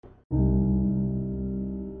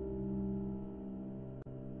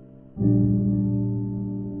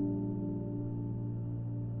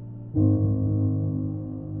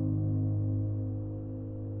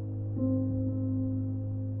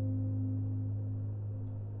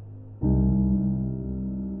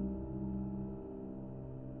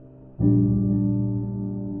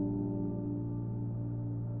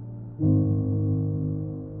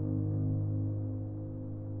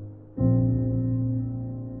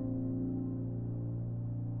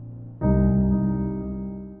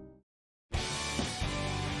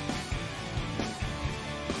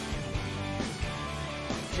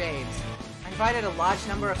invited a large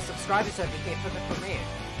number of subscribers over here for the premiere,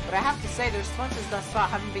 but I have to say the responses thus far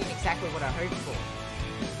haven't been exactly what I hoped for.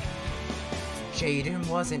 Jaden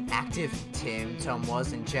wasn't active, Tim Tom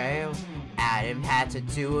was in jail. Adam had to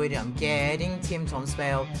do it, I'm getting Tim Tom's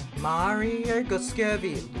bail. Mario got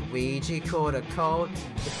scurvy, Luigi caught a cold.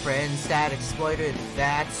 The friends that exploded,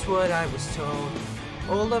 that's what I was told.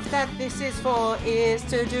 All of that this is for is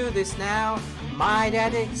to do this now. My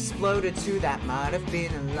dad exploded too, that might have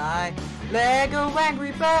been a lie. Lego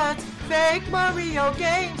Angry Birds, fake Mario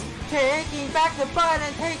games, taking back the button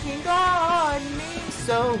and taking on me.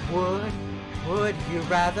 So would you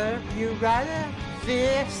rather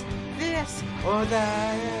this or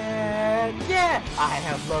that? Yeah, I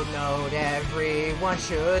have low note, everyone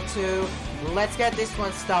should too. Let's get this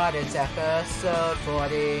one started, it's episode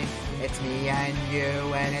 40. It's me and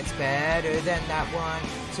you, and it's better than that one.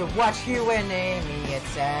 So watch you and Amy,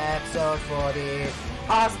 it's episode 40.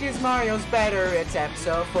 Ask is Mario's better, it's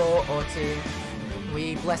episode 40.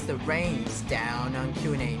 We bless the rains down on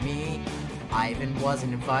Q&A me. Ivan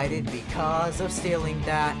wasn't invited because of stealing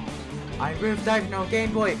that. I ripped out no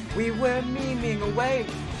Game Boy, we were memeing away.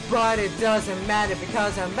 But it doesn't matter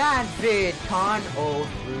because I'm at VidCon all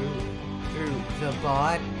through the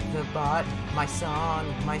bot. My song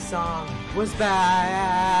was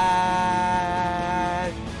bad.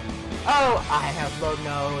 Oh, I have low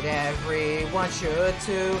note, everyone should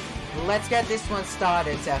too. Let's get this one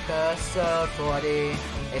started, it's episode 40.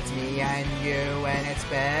 It's me and you, and it's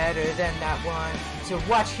better than that one. So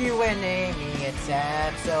watch you and Amy, it's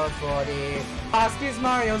episode 40. Ask is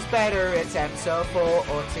Mario's better, it's episode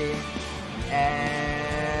 40.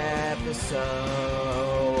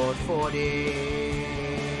 Episode 40.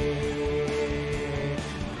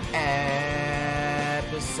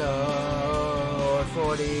 Episode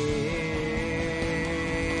 40.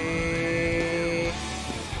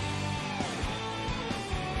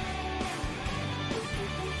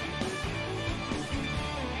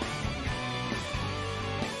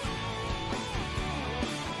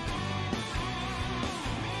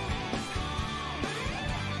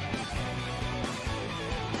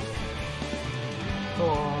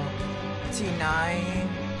 $49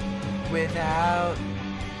 without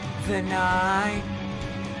the 9.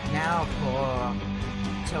 Now pour,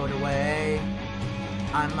 towed away.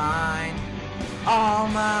 I'm mine, all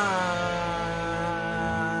mine.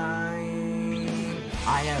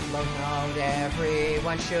 I have low note,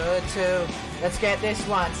 everyone should too. Let's get this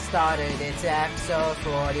one started, it's episode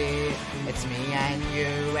 40. It's me and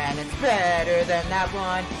you, and it's better than that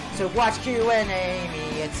one. So watch Q and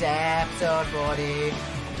Amy, it's episode 40.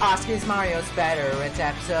 Ask is Mario's better, it's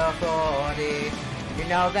episode 40. You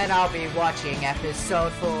know that I'll be watching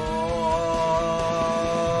episode 40.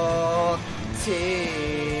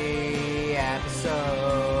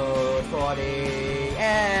 Episode 40.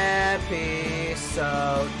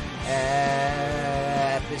 Episode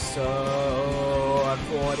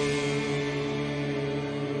 40.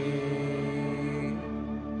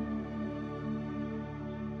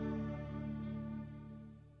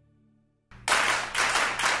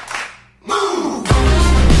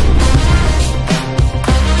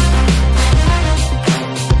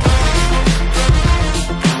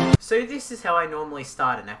 So this is how I normally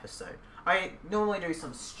start an episode. I normally do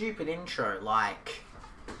some stupid intro like,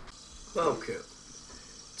 welcome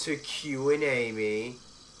to Q and Amy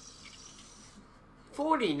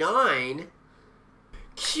 49.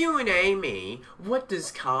 Q and Amy, what does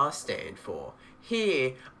CAR stand for?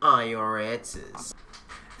 Here are your answers.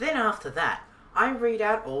 Then after that, I read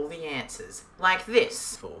out all the answers, like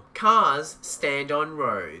this. For cars stand on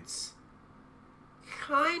roads.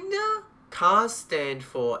 Kinda? CARS stand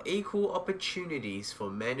for equal opportunities for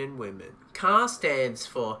men and women. CAR stands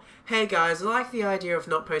for, hey guys, I like the idea of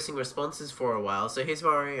not posting responses for a while, so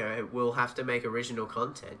Hismario will have to make original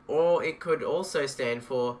content. Or it could also stand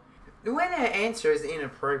for, when an answer is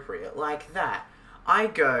inappropriate, like that, I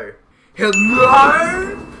go,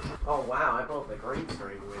 hello? Oh wow, I brought the green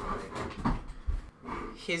screen with me.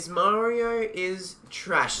 Hismario is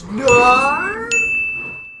trash. No!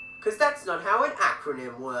 Because that's not how an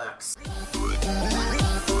acronym works.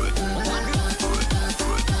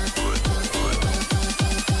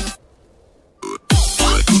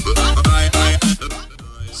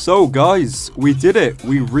 So guys, we did it.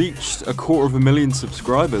 We reached 250,000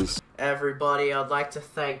 subscribers. Everybody, I'd like to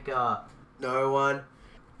thank, no one.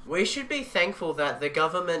 We should be thankful that the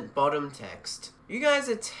government bottom text. You guys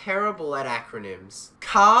are terrible at acronyms.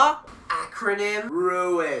 Car, acronym,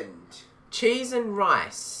 ruined. Cheese and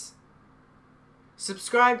rice.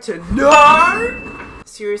 Subscribe to no!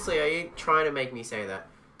 Seriously, are you trying to make me say that?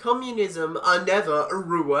 Communism never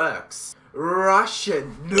works.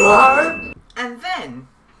 Russian, no! And then,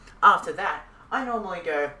 after that, I normally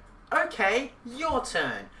go, okay, your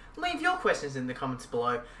turn. Leave your questions in the comments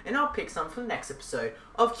below, and I'll pick some for the next episode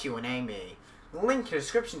of Q&A Me. Link in the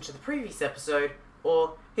description to the previous episode,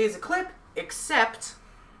 or here's a clip, except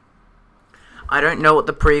I don't know what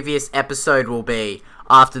the previous episode will be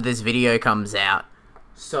after this video comes out.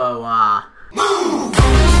 So,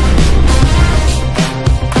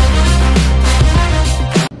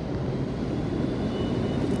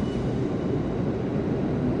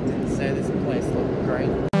 didn't say this place looked great.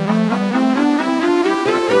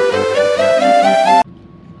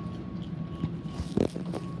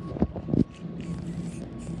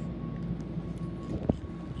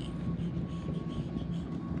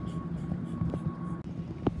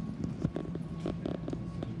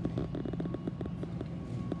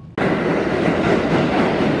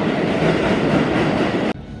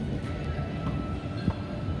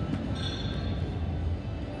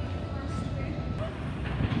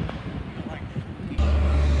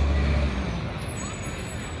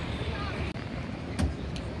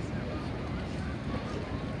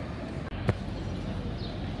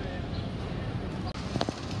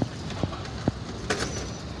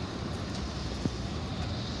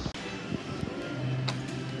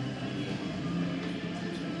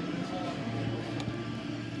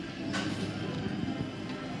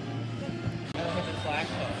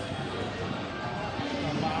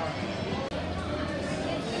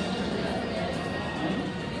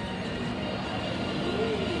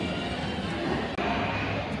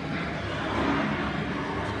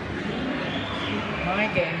 My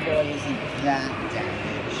Game Boy isn't that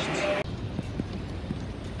damaged.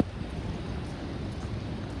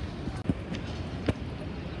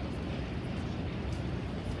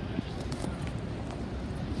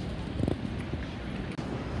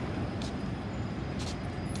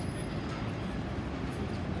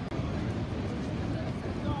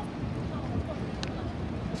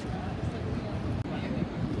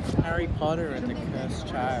 Harry Potter and the Cursed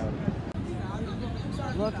Child.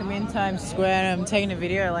 Look, I'm in Times Square and I'm taking a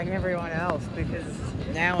video like everyone else because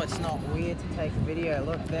now it's not weird to take a video.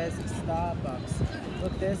 Look, there's a Starbucks.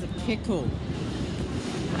 Look, there's a pickle.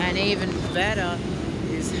 And even better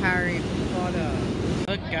is Harry Potter.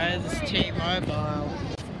 Look guys, it's T-Mobile.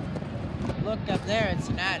 Look up there, it's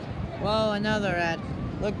an ad. Whoa, another ad.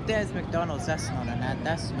 Look, there's McDonald's. That's not an ad,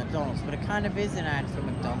 that's McDonald's. But it kind of is an ad for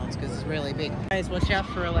McDonald's because it's really big. Guys, watch out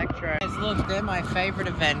for Electro. Guys, look, they're my favorite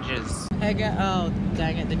Avengers. Hey, oh,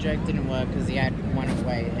 dang it, the joke didn't work because the ad went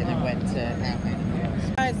away and it went to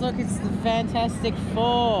Ant-Man. Guys, look, it's the Fantastic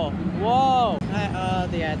Four. Whoa. Oh,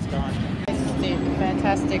 the ad's gone. It's the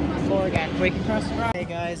Fantastic Four again. We can cross the road. Hey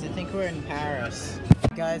guys, I think we're in Paris.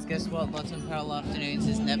 Guys, guess what? Lots of Pearl Afternoons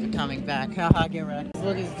is never coming back. Haha, get wrecked.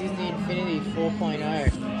 Look, it's Disney Infinity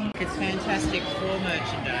 4.0. It's Fantastic Four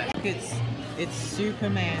merchandise. Look, it's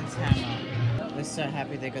Superman's hammer. We're so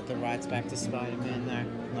happy they got the rights back to Spider-Man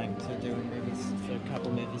though, like to do movies for a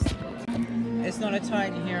couple movies. It's not a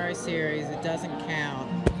Titan Hero series, it doesn't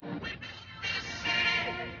count.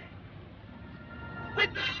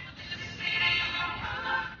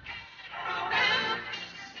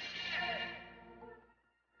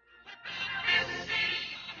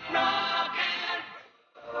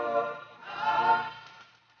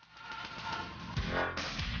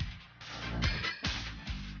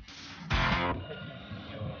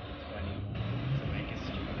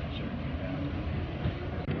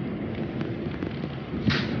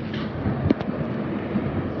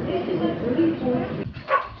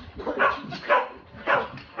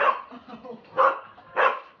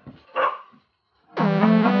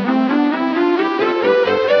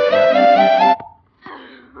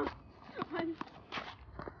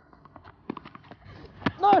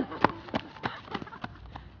 No!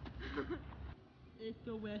 It's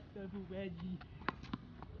the west of Reggie.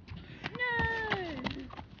 No!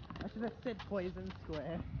 I should have said Poison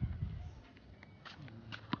Square.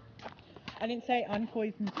 I didn't say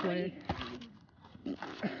unpoisoned square.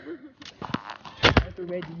 For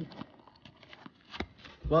Reggie.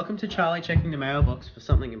 Welcome to Charlie checking the mailbox for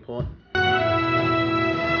something important.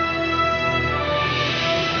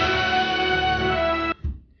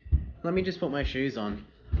 Let me just put my shoes on.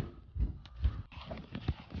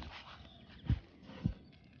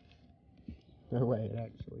 No way, it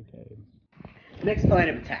actually came. Next plan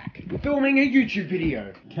of attack. We're filming a YouTube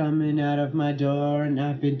video. Coming out of my door and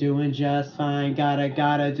I've been doing just fine.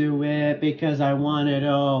 Gotta do it because I want it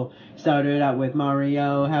all. Started out with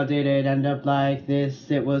Mario, how did it end up like this?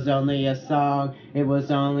 It was only a song, it was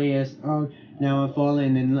only a song. Now I'm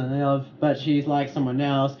falling in love, but she's like someone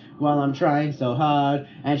else. while I'm trying so hard,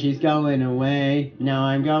 and she's going away. Now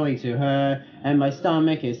I'm going to her, and my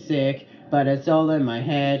stomach is sick, but it's all in my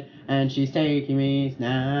head, and she's taking me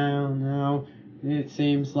now. It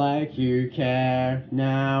seems like you care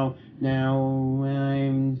now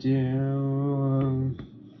I'm doomed.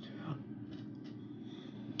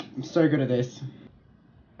 I'm so good at this.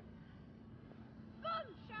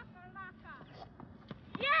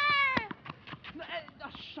 Yeah! Oh,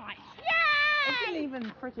 shite. Yay! I didn't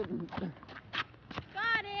even freaking...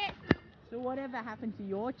 Got it! So whatever happened to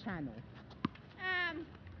your channel?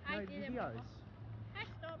 I didn't. Videos. I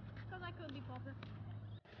stopped because I couldn't be bothered.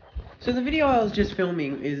 So the video I was just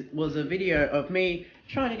filming was a video of me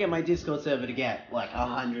trying to get my Discord server to get like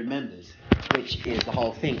 100 members, which is the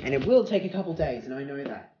whole thing, and it will take a couple days, and I know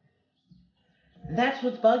that. That's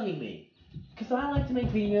what's bugging me, because I like to make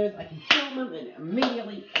videos, I can film them and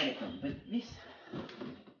immediately edit them, but this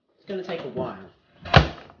is going to take a while.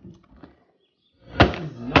 This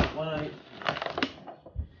is not what I...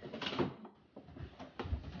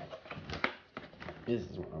 This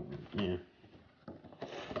is what I want, yeah.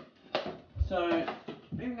 So,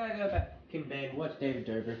 I'm gonna go back in bed and watch David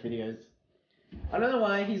Dobrik videos. I don't know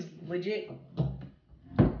why, he's legit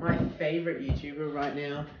my favorite YouTuber right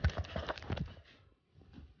now.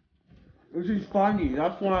 Which is funny,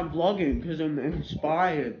 that's why I'm vlogging, because I'm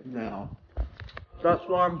inspired now. That's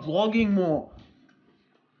why I'm vlogging more.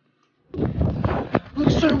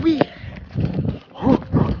 Looks so weird.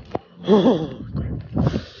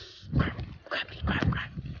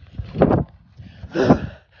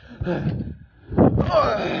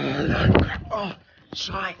 Oh,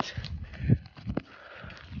 shite.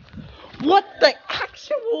 What the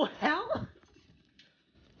actual hell?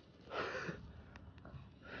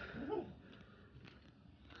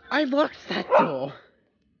 I locked that door.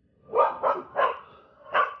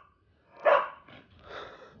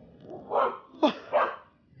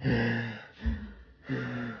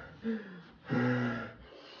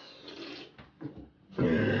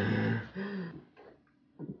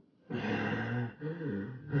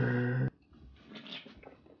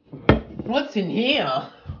 What's in here?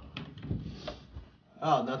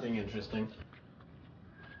 Oh, nothing interesting.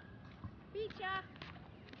 Pizza.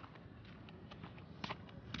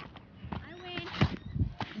 I win.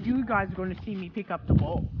 You guys are going to see me pick up the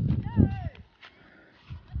ball. No.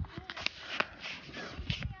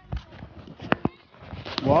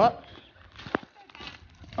 What?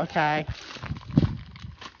 Okay.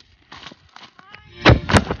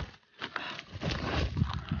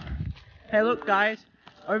 Hey, look, guys.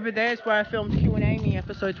 Over there's where I filmed Q and Amy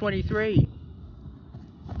episode 23.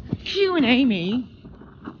 Q and Amy?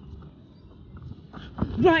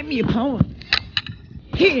 Write me a poem.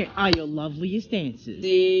 Here are your loveliest answers.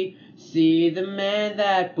 See the man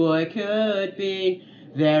that boy could be.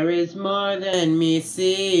 There is more than me,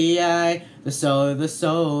 the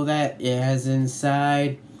soul that is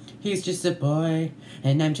inside. He's just a boy,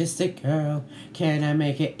 and I'm just a girl. Can I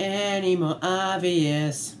make it any more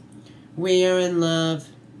obvious? We are in love,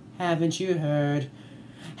 haven't you heard?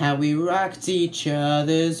 How we rocked each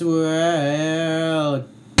other's world.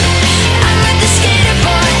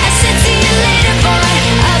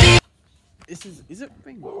 Is it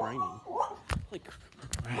being raining? Like,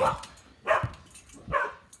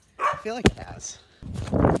 I feel like it has.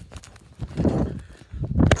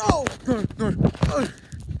 Oh!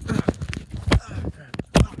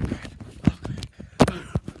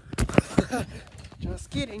 Just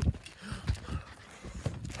kidding.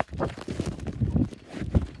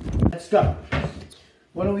 Let's go.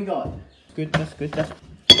 What do we got? Good, that's good, that's...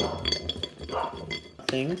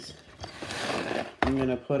 Things. I'm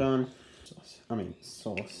gonna put on...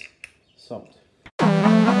 sauce. Salt.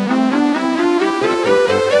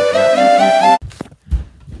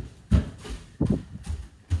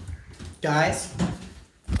 Guys.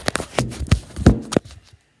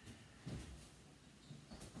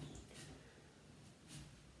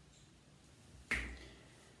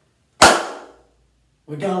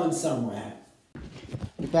 We're going somewhere.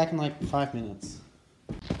 Be back in like 5 minutes.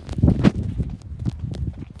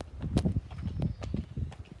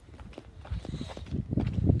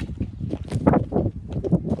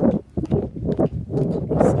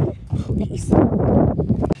 Please.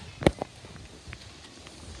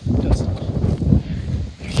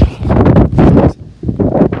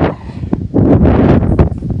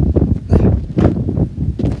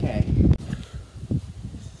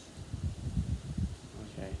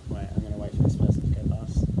 Okay, wait, I'm gonna wait for this person to go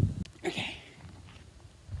past. Okay.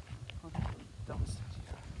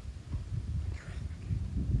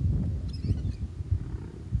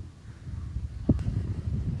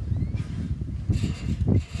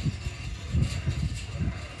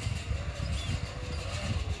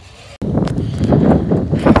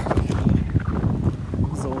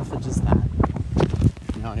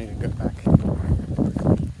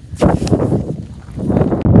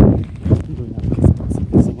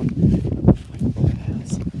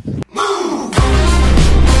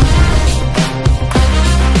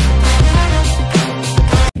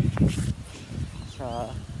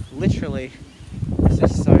 actually.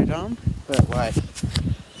 This is so dumb, but wait,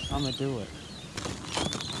 I'm gonna do it.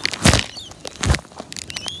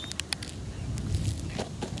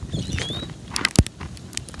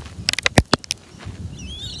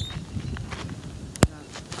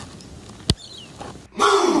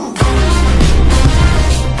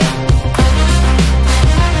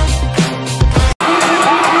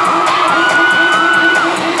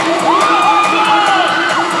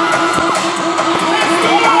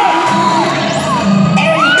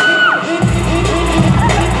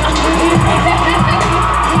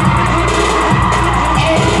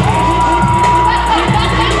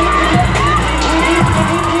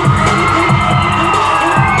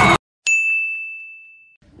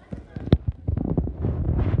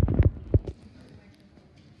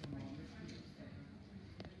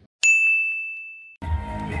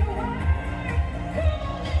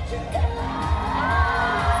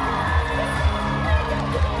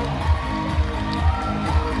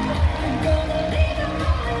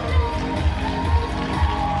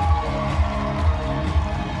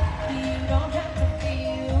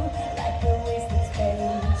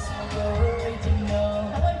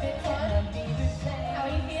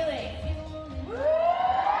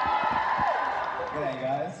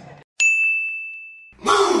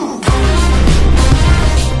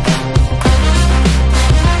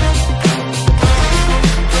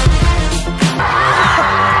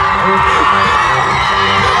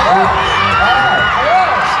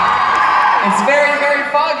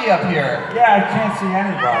 Up here. Yeah, I can't see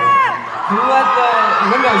anybody. Can you let the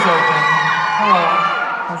windows open? Hello.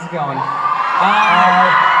 How's it going?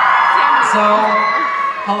 So,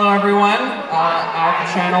 hello everyone. I have a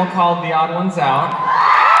channel called The Odd Ones Out.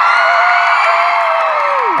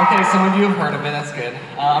 Okay, some of you have heard of it, that's good.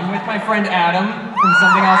 I'm with my friend Adam from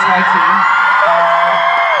Something Else YT.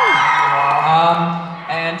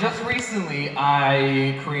 And just recently,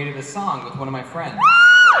 I created a song with one of my friends.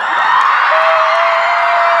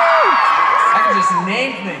 Just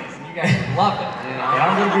name things, and you guys would love it. You know?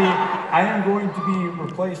 I am going to be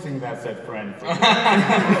replacing that said friend. Such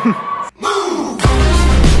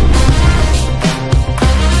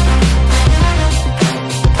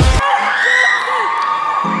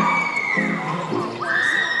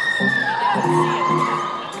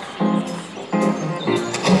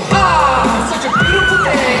a beautiful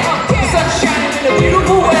day. Sun shining in a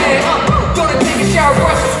beautiful way. Gonna take a shower,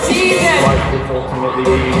 brush my teeth, and Life is ultimately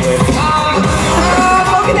meaningless.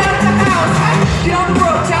 walking out of the house. Get on the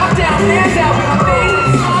road, top down, hands out, with my face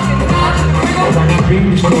is talking, dodging the wriggle. As I'm being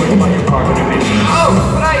destroyed by your carbon emissions.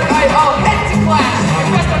 But I'll head to class. I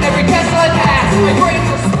pressed on every test I passed. My grades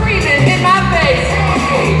are screaming in my face.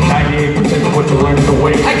 Hey. 98% of what you learn is a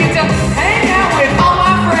waste. I get to hang out with all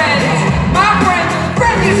my friends. My friends,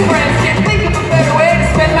 friendliest friends. Can't think of a better way to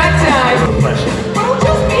spend my time. Depression. But we'll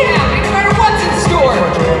just be happy no matter what's in store.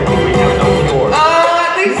 We have no cure.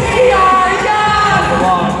 At least we are young.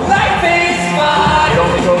 Life is fun. It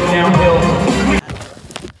only goes downhill.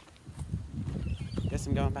 Guess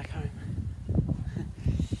I'm going back home.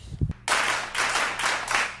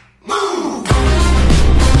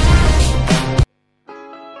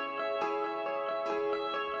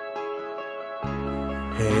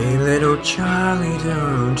 Hey little Charlie,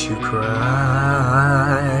 don't you cry.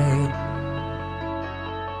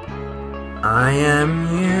 I am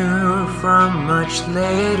you from much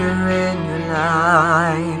later in your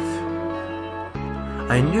life.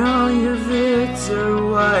 I know your vids are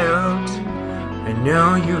wild. I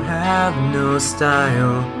know you have no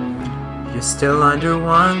style. You're still under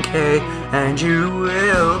 1K, and you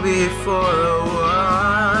will be for a while.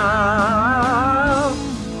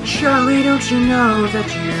 Charlie, don't you know that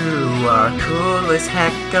you are cool as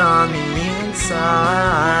heck on the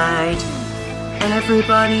inside?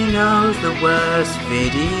 Everybody knows the worst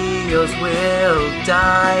videos will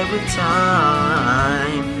die with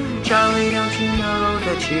time. Charlie, don't you know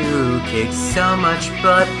that you kick so much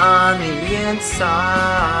butt on the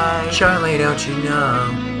inside? Charlie, don't you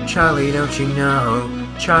know? Charlie, don't you know?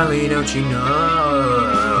 Charlie, don't you know?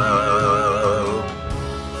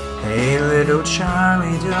 Hey little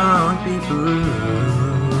Charlie, don't be blue.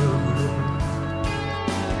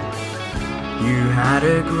 You had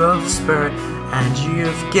a growth spurt and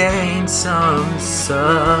you've gained some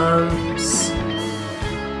subs.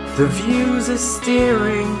 The views are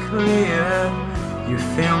steering clear. You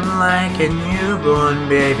film like a newborn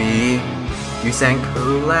baby. You sang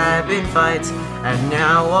collab invites, and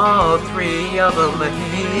now all 3 of them are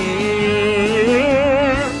here.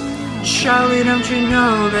 Charlie, don't you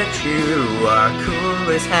know that you are cool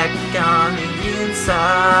as heck on the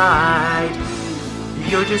inside?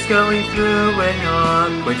 You're just going through an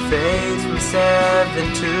awkward phase from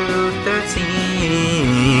 7 to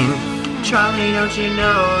 13. Charlie, don't you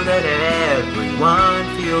know that everyone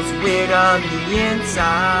feels weird on the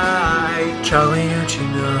inside? Charlie, don't you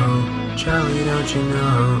know? Charlie, don't you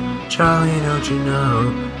know? Charlie, don't you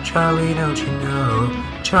know? Charlie, don't you know?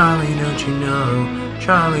 Charlie, don't you know?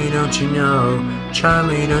 Charlie, don't you know?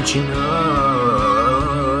 Charlie, don't you know?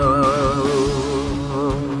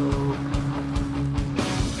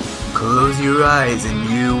 Close your eyes and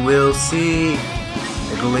you will see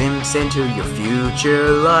a glimpse into your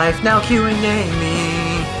future life. Now Q&A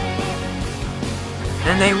me,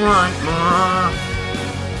 and they want more.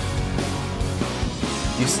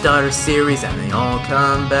 You start a series and they all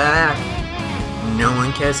come back. No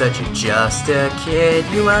one cares that you're just a kid.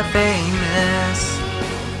 You are famous,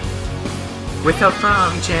 with help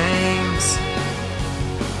from James.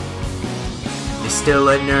 You're still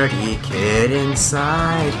a nerdy kid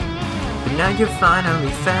inside, but now you've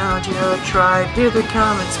finally found your tribe. Hear the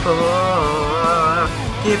comments pour,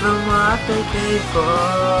 give them what they paid for.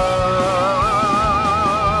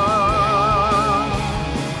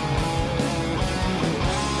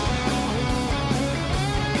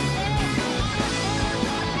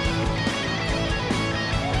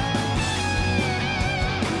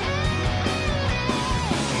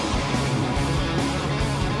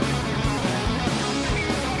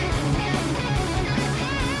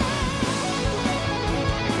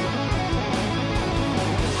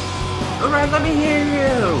 Alright, let me hear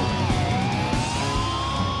you!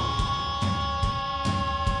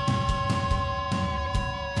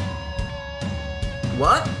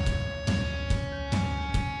 What?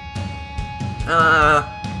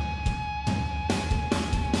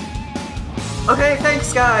 Okay,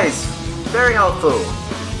 thanks guys! Very helpful.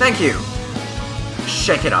 Thank you.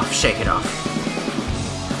 Shake it off, shake it off.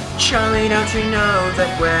 Charlie, don't you know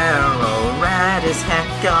that we're all rad as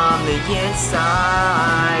heck on the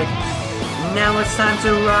inside? Now it's time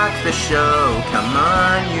to rock the show. Come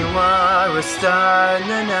on, you are a star in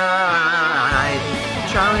the night.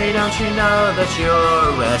 Charlie, don't you know that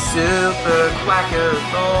you're a super quacker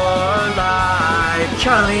for life?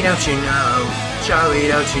 Charlie, don't you know?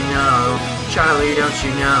 Charlie, don't you know? Charlie, don't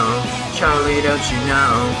you know? Charlie, don't you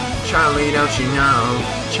know? Charlie, don't you know?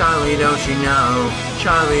 Charlie, don't you know?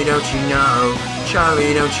 Charlie, don't you know?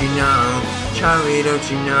 Charlie, don't you know? Charlie, don't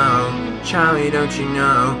you know? Charlie, don't you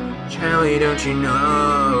know? Charlie, don't you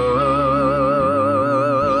know?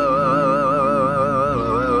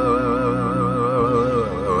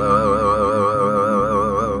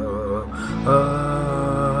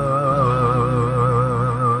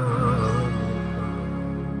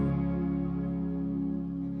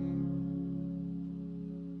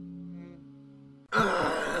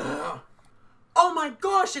 Oh my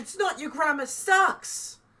gosh, it's not your grammar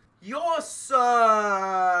sucks! You're so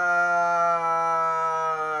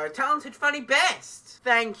talented, funny, best!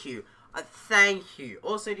 Thank you. Thank you.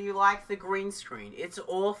 Also, do you like the green screen? It's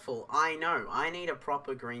awful. I know. I need a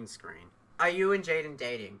proper green screen. Are you and Jaden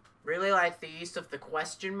dating? Really like the use of the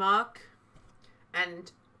question mark?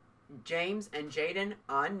 And James and Jaden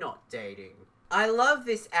are not dating. I love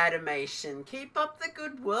this animation. Keep up the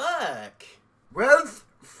good work. Well,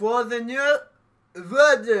 for the new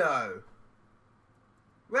video.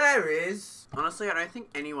 Where is? Honestly, I don't think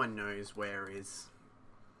anyone knows where is.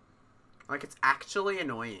 Like, it's actually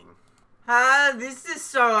annoying. Ah, this is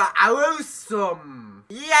so awesome.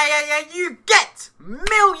 Yeah, you get!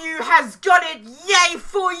 Milieu has got it, yay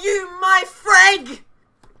for you, my frag!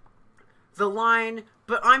 The line,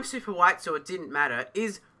 but I'm super white so it didn't matter,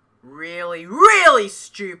 is really, really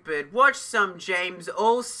stupid. Watch some James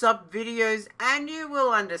Allsup videos and you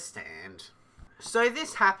will understand. So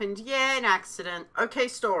this happened, yeah, an accident. Okay,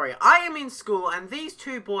 story. I am in school and these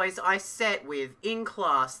two boys I sat with in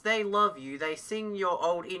class, they love you, they sing your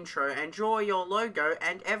old intro and draw your logo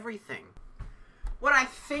and everything. What I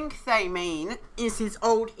think they mean is his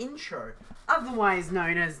old intro, otherwise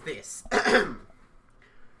known as this.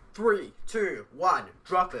 3, 2, 1,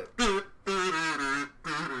 drop it. He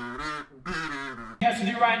has to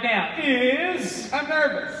do right now is... I'm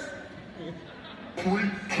nervous. 3, 2,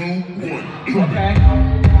 1. Okay.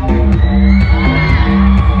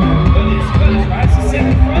 Right, so sit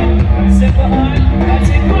in front, sit behind, that's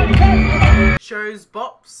it, come on, come. Shows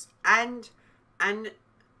bops and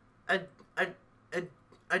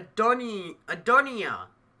Adonia.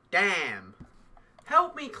 Damn.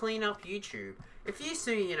 Help me clean up YouTube. If you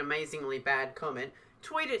see an amazingly bad comment,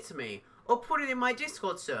 tweet it to me or put it in my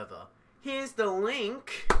Discord server. Here's the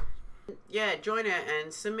link. Yeah, join it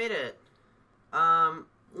and submit it.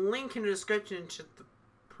 Link in the description to the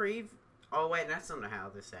Oh wait, that's not how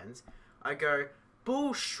this ends. I go,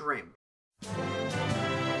 bull shrimp.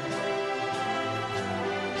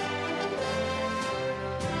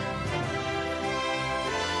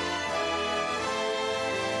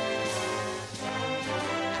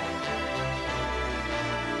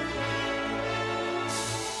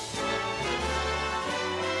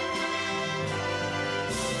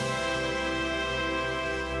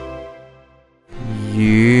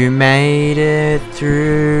 You made it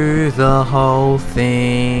through the whole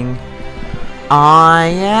thing. I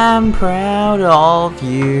am proud of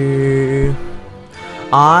you.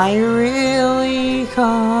 I really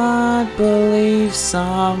can't believe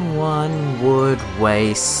someone would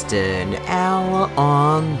waste an hour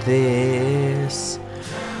on this.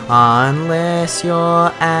 Unless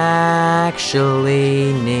you're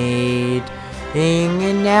actually needing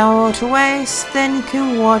an hour to waste, then you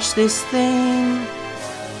can watch this thing.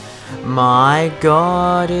 My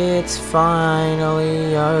god, it's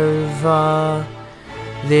finally over.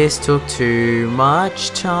 This took too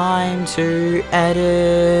much time to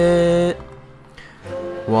edit.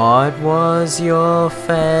 What was your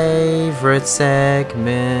favorite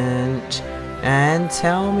segment? And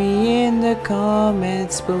tell me in the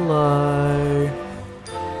comments below.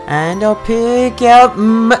 And I'll pick out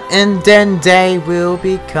and then they will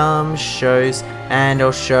become shows, and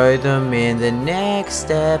I'll show them in the next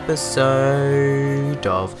episode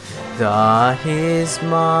of the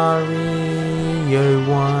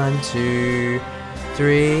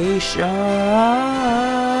Hismario123 show.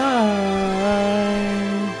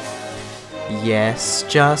 Yes,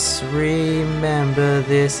 just remember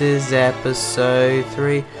this is episode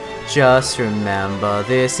 3. Just remember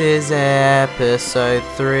this is episode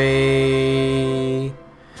 3.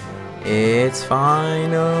 It's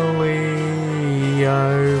finally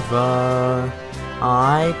over.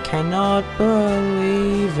 I cannot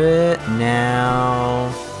believe it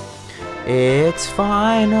now. It's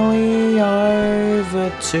finally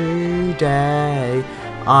over today.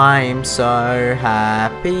 I'm so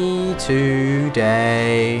happy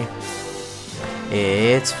today.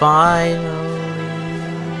 It's finally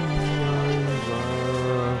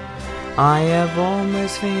over. I have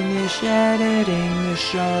almost finished editing the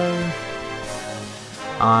show.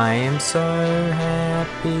 I am so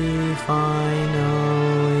happy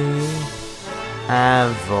finally.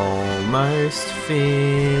 I've almost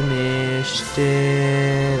finished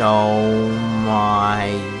it. Oh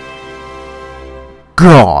my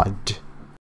God.